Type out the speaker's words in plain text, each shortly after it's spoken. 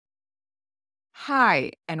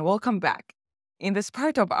Hi, and welcome back. In this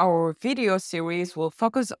part of our video series, we'll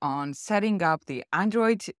focus on setting up the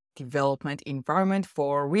Android development environment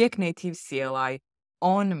for React Native CLI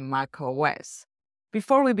on macOS.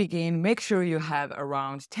 Before we begin, make sure you have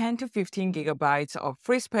around 10 to 15 gigabytes of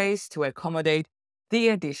free space to accommodate the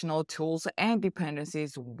additional tools and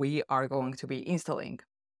dependencies we are going to be installing.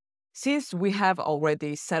 Since we have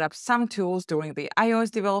already set up some tools during the iOS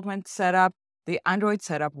development setup, the Android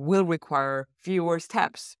setup will require fewer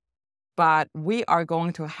steps. But we are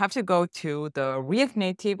going to have to go to the React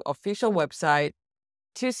Native official website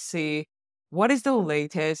to see what is the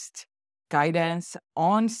latest guidance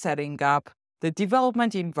on setting up the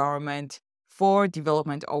development environment for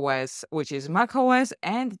development OS, which is macOS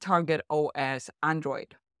and target OS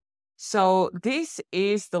Android. So this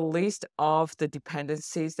is the list of the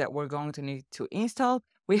dependencies that we're going to need to install.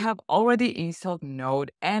 We have already installed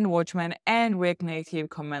Node and Watchman and React Native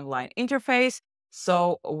command line interface.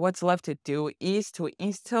 So what's left to do is to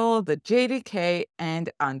install the JDK and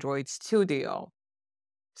Android Studio.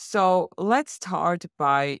 So let's start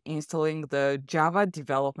by installing the Java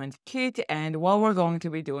Development Kit. And while we're going to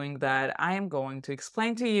be doing that, I am going to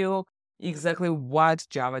explain to you exactly what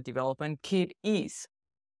Java Development Kit is.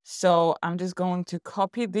 So I'm just going to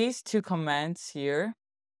copy these two commands here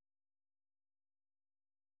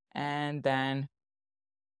and then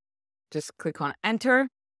just click on enter.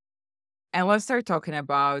 And let's start talking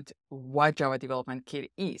about what Java Development Kit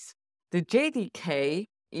is. The JDK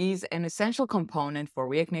is an essential component for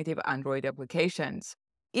React Native Android applications.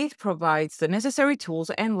 It provides the necessary tools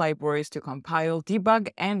and libraries to compile, debug,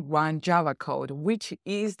 and run Java code, which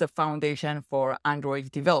is the foundation for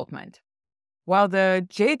Android development. While the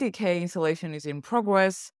JDK installation is in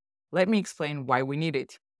progress, let me explain why we need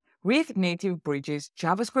it. React Native bridges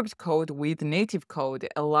JavaScript code with native code,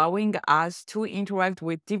 allowing us to interact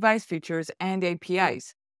with device features and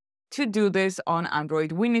APIs. To do this on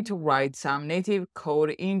Android, we need to write some native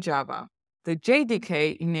code in Java. The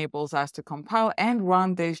JDK enables us to compile and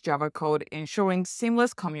run this Java code, ensuring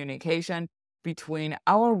seamless communication between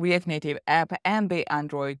our React Native app and the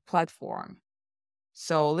Android platform.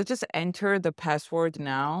 So let's just enter the password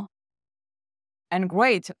now. And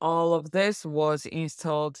great, all of this was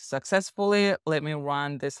installed successfully. Let me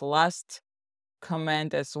run this last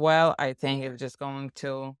command as well. I think it's just going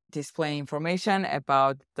to display information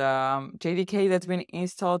about the JDK that's been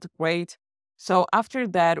installed. Great. So after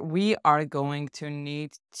that, we are going to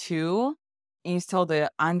need to install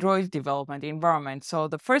the Android development environment. So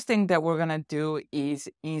the first thing that we're going to do is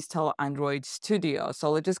install Android Studio.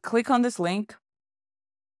 So let's just click on this link.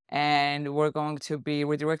 And we're going to be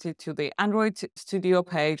redirected to the Android Studio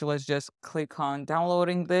page. Let's just click on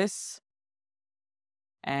downloading this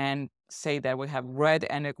and say that we have read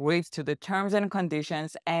and agreed to the terms and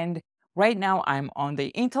conditions. And right now I'm on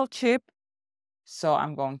the Intel chip, so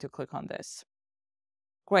I'm going to click on this.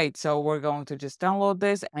 Great, so we're going to just download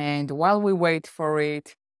this. And while we wait for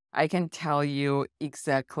it, I can tell you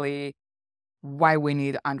exactly why we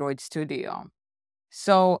need Android Studio.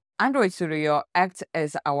 So Android Studio acts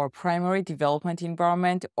as our primary development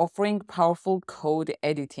environment, offering powerful code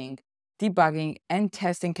editing, debugging, and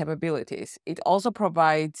testing capabilities. It also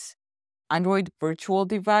provides Android Virtual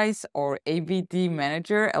Device or AVD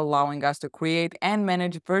Manager, allowing us to create and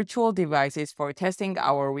manage virtual devices for testing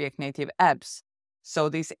our React Native apps. So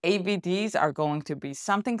these AVDs are going to be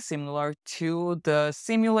something similar to the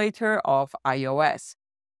simulator of iOS.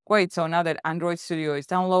 Great, so now that Android Studio is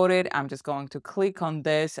downloaded, I'm just going to click on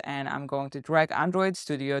this and I'm going to drag Android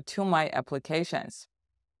Studio to my applications.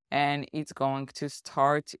 And it's going to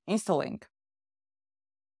start installing.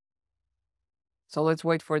 So let's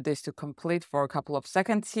wait for this to complete for a couple of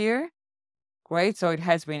seconds here. Great, so it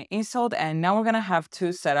has been installed and now we're gonna have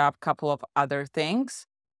to set up a couple of other things.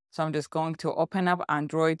 So I'm just going to open up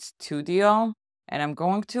Android Studio and I'm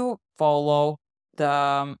going to follow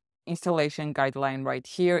the installation guideline right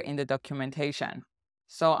here in the documentation.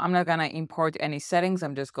 So I'm not gonna import any settings.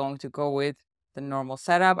 I'm just going to go with the normal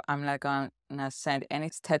setup. I'm not gonna send any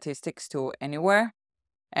statistics to anywhere.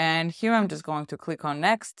 And here I'm just going to click on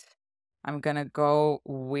next. I'm gonna go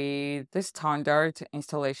with the standard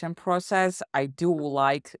installation process. I do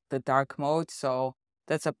like the dark mode, so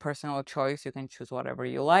that's a personal choice. You can choose whatever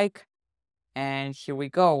you like. And here we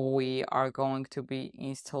go. We are going to be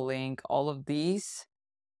installing all of these.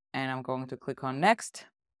 And I'm going to click on next.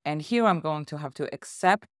 And here I'm going to have to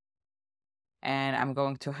accept. And I'm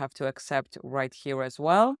going to have to accept right here as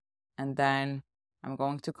well. And then I'm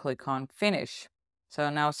going to click on finish. So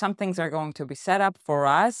now some things are going to be set up for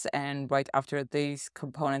us. And right after these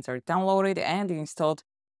components are downloaded and installed,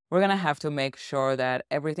 we're going to have to make sure that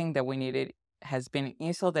everything that we needed has been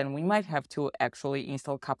installed, and we might have to actually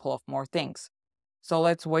install a couple of more things. So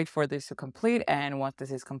let's wait for this to complete, and once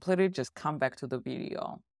this is completed, just come back to the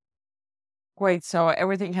video. Great, so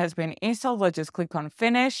everything has been installed. Let's just click on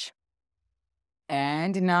finish.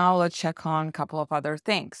 And now let's check on a couple of other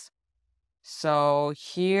things. So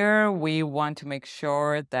here we want to make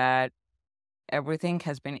sure that everything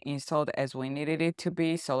has been installed as we needed it to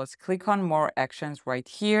be. So let's click on more actions right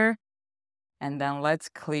here. And then let's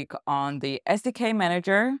click on the SDK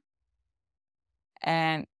manager.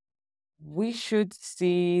 And we should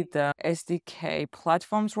see the SDK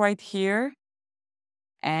platforms right here.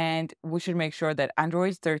 And we should make sure that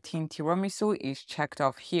Android 13 Tiramisu is checked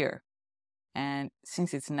off here. And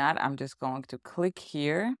since it's not, I'm just going to click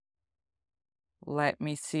here. Let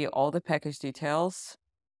me see all the package details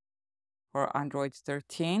for Android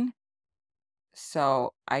 13.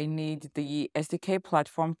 So I need the SDK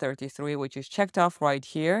platform 33, which is checked off right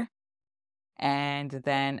here. And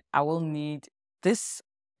then I will need this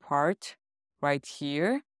part right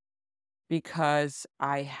here because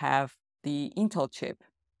I have the Intel chip.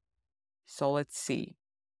 So let's see.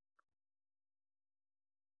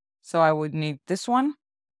 So I would need this one.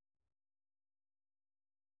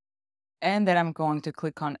 And then I'm going to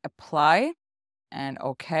click on apply and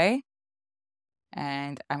OK.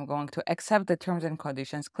 And I'm going to accept the terms and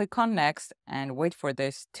conditions, click on next, and wait for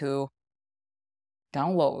this to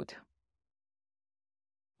download.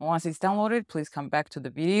 Once it's downloaded, please come back to the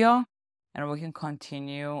video and we can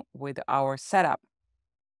continue with our setup.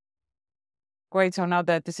 Great, so now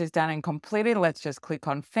that this is done and completed, let's just click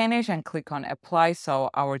on finish and click on apply so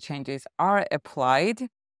our changes are applied.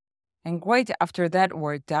 And great, after that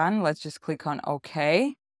we're done. Let's just click on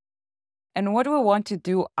OK. And what we want to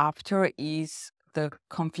do after is the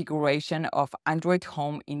configuration of Android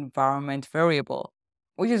Home environment variable,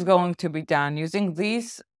 which is going to be done using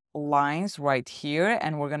these lines right here.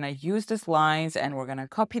 And we're going to use these lines and we're going to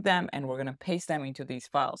copy them and we're going to paste them into these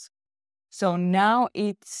files. So now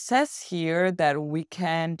it says here that we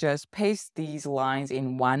can just paste these lines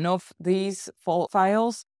in one of these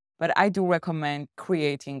files, but I do recommend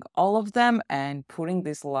creating all of them and putting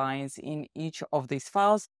these lines in each of these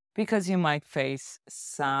files because you might face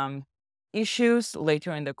some issues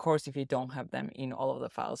later in the course if you don't have them in all of the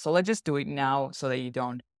files. So let's just do it now so that you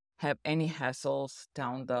don't have any hassles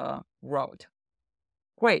down the road.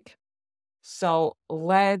 Great. So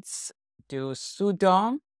let's do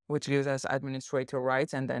sudo, which gives us administrator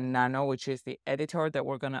rights, and then nano, which is the editor that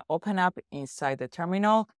we're going to open up inside the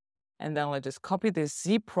terminal. And then let's just copy this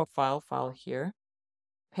zip profile file here,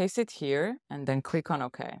 paste it here, and then click on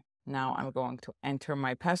OK. Now I'm going to enter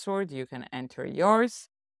my password. You can enter yours.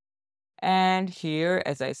 And here,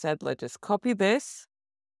 as I said, let's just copy this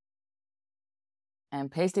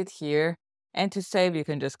and paste it here. And to save, you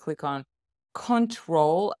can just click on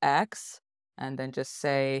Control X and then just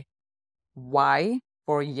say Y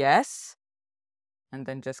for yes, and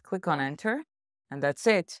then just click on enter, and that's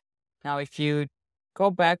it. Now, if you go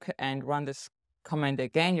back and run this command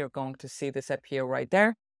again, you're going to see this appear right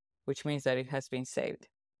there, which means that it has been saved.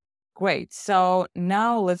 Great. So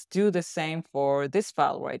now let's do the same for this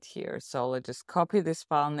file right here. So let's just copy this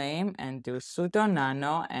file name and do sudo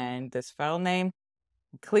nano and this file name.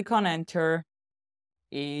 Click on enter.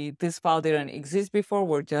 This file didn't exist before.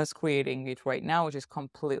 We're just creating it right now, which is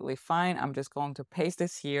completely fine. I'm just going to paste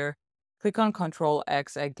this here. Click on Control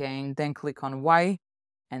X again, then click on Y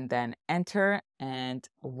and then enter. And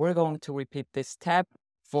we're going to repeat this step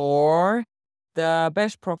for the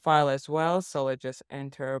bash profile as well. So let's just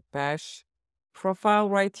enter bash profile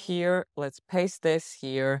right here. Let's paste this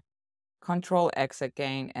here. Control X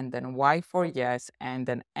again, and then Y for yes, and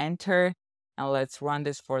then enter. And let's run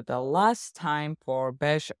this for the last time for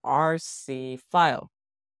bash rc file.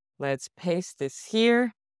 Let's paste this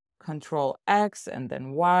here, Control X, and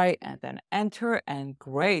then Y, and then enter, and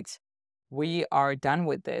great. We are done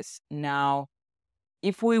with this. Now,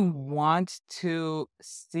 if we want to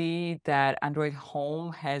see that Android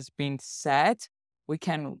Home has been set, we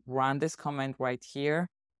can run this command right here.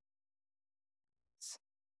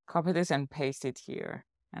 Copy this and paste it here.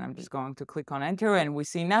 And I'm just going to click on enter and we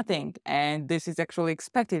see nothing. And this is actually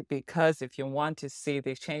expected because if you want to see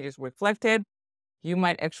these changes reflected, you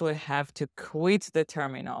might actually have to quit the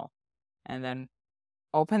terminal and then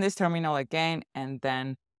open this terminal again. And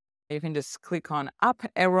then you can just click on up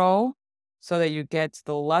arrow so that you get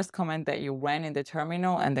the last command that you ran in the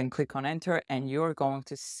terminal and then click on enter. And you're going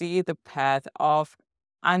to see the path of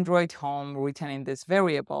Android Home written in this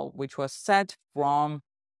variable, which was set from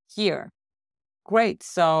here. Great,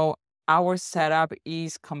 so our setup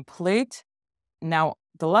is complete. Now,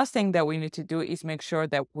 the last thing that we need to do is make sure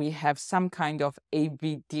that we have some kind of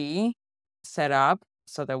AVD set up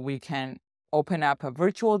so that we can open up a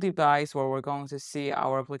virtual device where we're going to see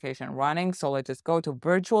our application running. So let's just go to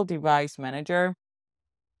Virtual Device Manager.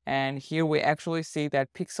 And here we actually see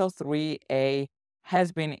that Pixel 3a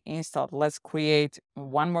has been installed. Let's create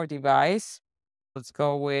one more device. Let's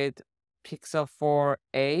go with Pixel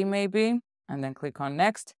 4a maybe, and then click on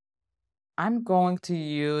Next. I'm going to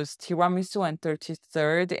use Tiramisu and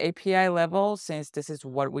 33rd API level since this is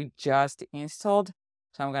what we just installed.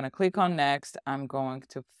 So I'm going to click on Next. I'm going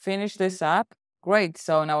to finish this up. Great.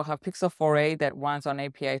 So now I have Pixel 4a that runs on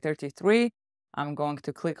API 33. I'm going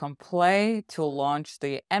to click on Play to launch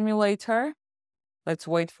the emulator. Let's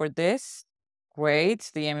wait for this. Great.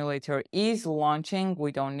 The emulator is launching.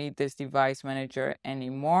 We don't need this device manager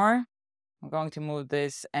anymore. I'm going to move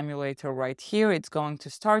this emulator right here. It's going to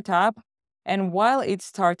start up. And while it's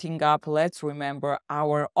starting up, let's remember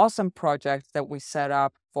our awesome project that we set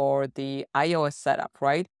up for the iOS setup,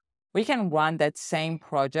 right? We can run that same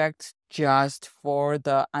project just for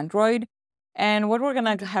the Android. And what we're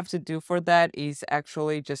going to have to do for that is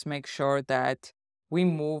actually just make sure that we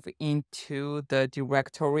move into the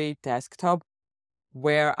directory desktop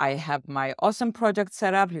where I have my awesome project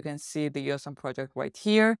set up. You can see the awesome project right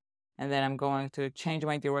here. And then I'm going to change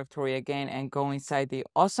my directory again and go inside the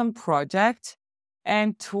awesome project.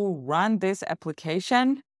 And to run this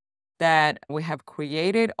application that we have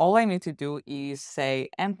created, all I need to do is say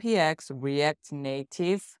npx React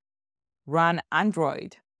Native run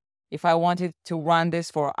Android. If I wanted to run this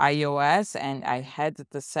for iOS and I had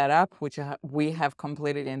the setup, which we have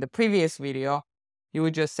completed in the previous video, you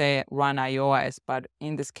would just say run iOS. But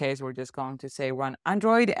in this case, we're just going to say run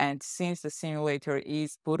Android. And since the simulator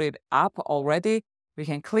is booted up already, we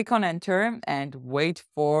can click on Enter and wait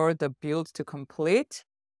for the build to complete.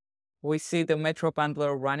 We see the Metro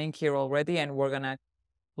bundler running here already, and we're going to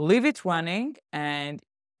leave it running. And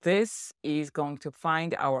this is going to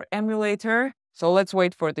find our emulator. So let's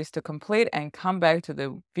wait for this to complete and come back to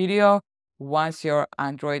the video once your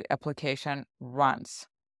Android application runs.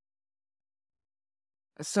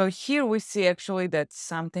 So here we see actually that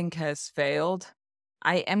something has failed.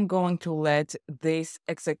 I am going to let this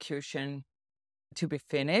execution to be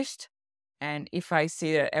finished. And if I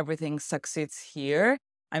see that everything succeeds here,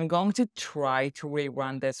 I'm going to try to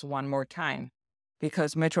rerun this one more time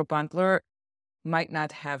because Metro Bundler might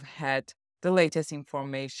not have had the latest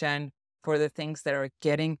information for the things that are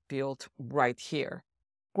getting built right here.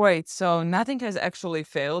 Great, so nothing has actually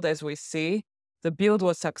failed as we see. The build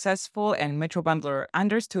was successful and Metro Bundler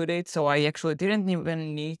understood it, so I actually didn't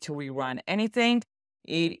even need to rerun anything.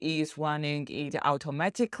 It is running it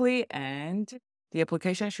automatically and the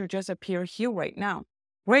application should just appear here right now.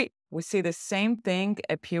 Great, we see the same thing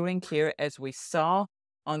appearing here as we saw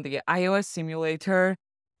on the iOS simulator.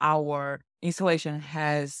 Our installation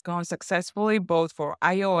has gone successfully both for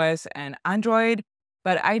iOS and Android,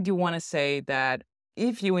 but I do want to say that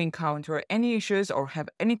if you encounter any issues or have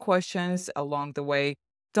any questions along the way,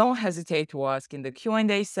 don't hesitate to ask in the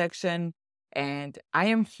Q&A section, and I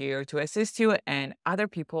am here to assist you, and other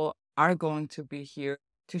people are going to be here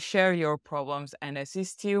to share your problems and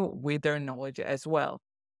assist you with their knowledge as well.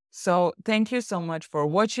 So thank you so much for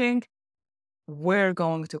watching. We're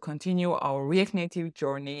going to continue our React Native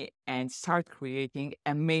journey and start creating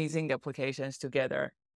amazing applications together.